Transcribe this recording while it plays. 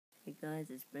Hey guys,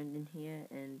 it's Brendan here,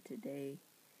 and today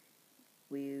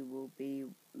we will be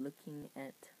looking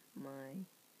at my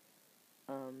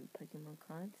Pokemon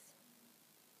cards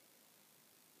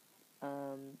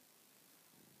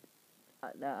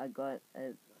that I got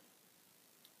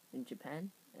in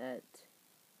Japan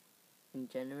in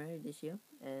January this year.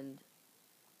 And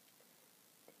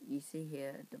you see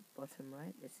here at the bottom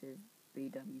right, it says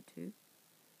BW2.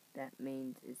 That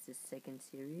means it's the second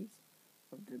series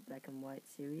of the black and white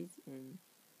series in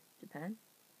Japan.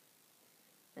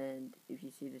 And if you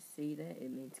see the C there,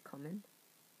 it means common.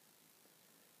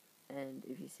 And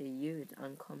if you see U, it's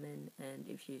uncommon. And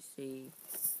if you see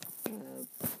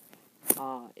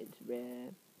R, it's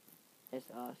rare.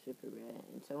 SR, super rare,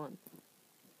 and so on.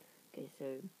 Okay, so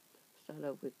start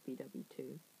off with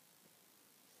BW2.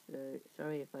 So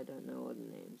sorry if I don't know all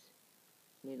the names.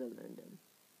 Need to learn them.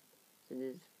 So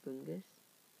this is Fungus.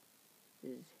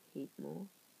 This is Heatmore.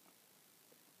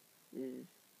 This is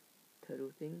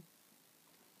Turtle Thing.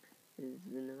 This is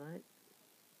Lunalite.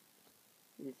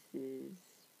 This is...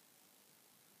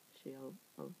 Actually,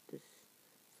 I'll just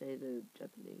say the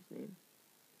Japanese name,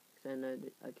 because I know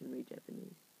that I can read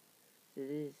Japanese. So this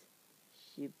is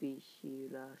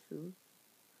Shibishirasu.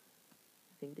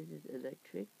 I think this is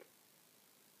Electric.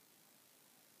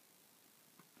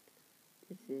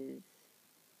 This is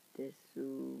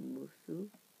Desumusu.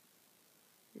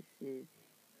 This is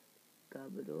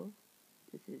Gabado.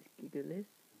 This is Gigalith.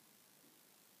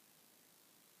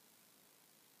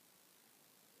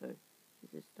 Sorry,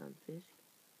 this is Stunfisk.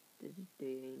 This is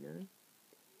Deino.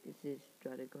 This is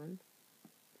Stratagon.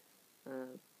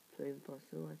 Flame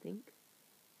Fossil, I think.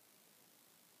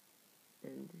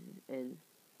 And this is N.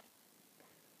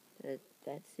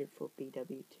 That's it for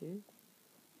BW2. I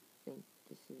think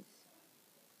this is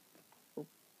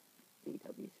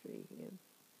BW3 here.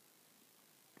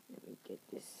 Let me get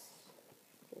this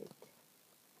straight.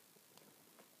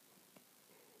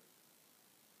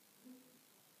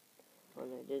 Oh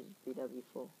no, this is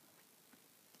BW4.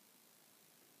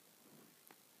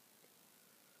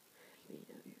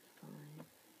 BW5.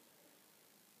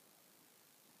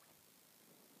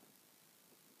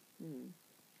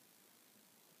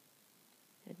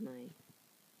 Had my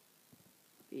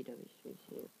BW3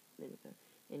 here a minute ago.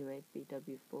 Anyway,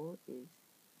 BW4 is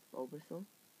Bulbasaur,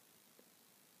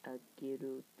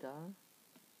 Agiruta,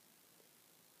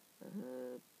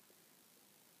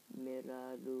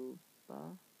 Miraruba.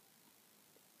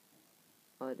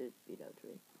 Oh, this is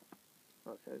BW3.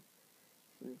 Oh, sorry.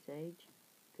 Simisage,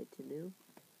 Petilil,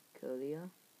 Curlia,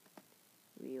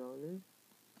 Riolu,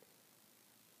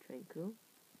 Tranquil,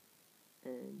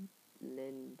 and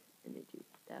Lend Energy.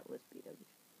 That was BW.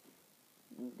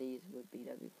 These were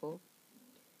BW4.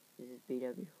 This is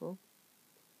BW4.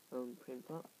 Print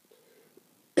pop.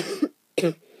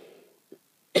 Sure.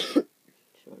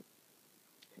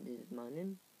 This is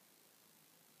Manin.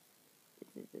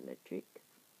 This is Electric.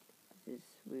 This is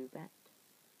Swoobat.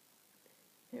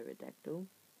 Aerodactyl.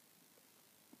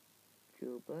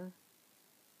 Juba.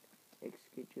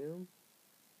 Excadrill.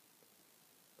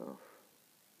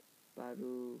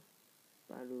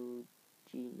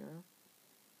 Barugina.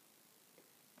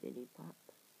 Pop.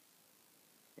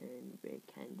 And Red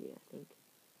Candy, I think.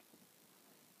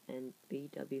 And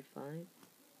BW5,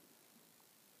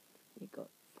 you got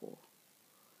 4.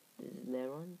 This is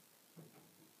Leron,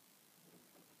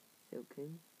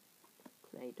 Silcoon,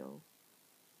 Claydol,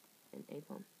 and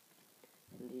Apom.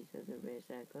 And these are the rares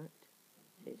I got.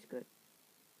 So it's got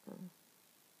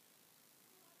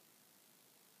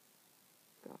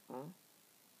R.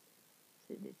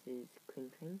 So this is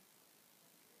Kling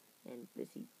and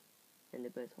Blissey, and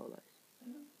they're both hollows.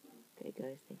 Okay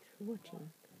guys, thanks for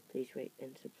watching. Please rate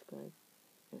and subscribe.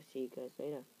 I'll see you guys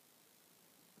later.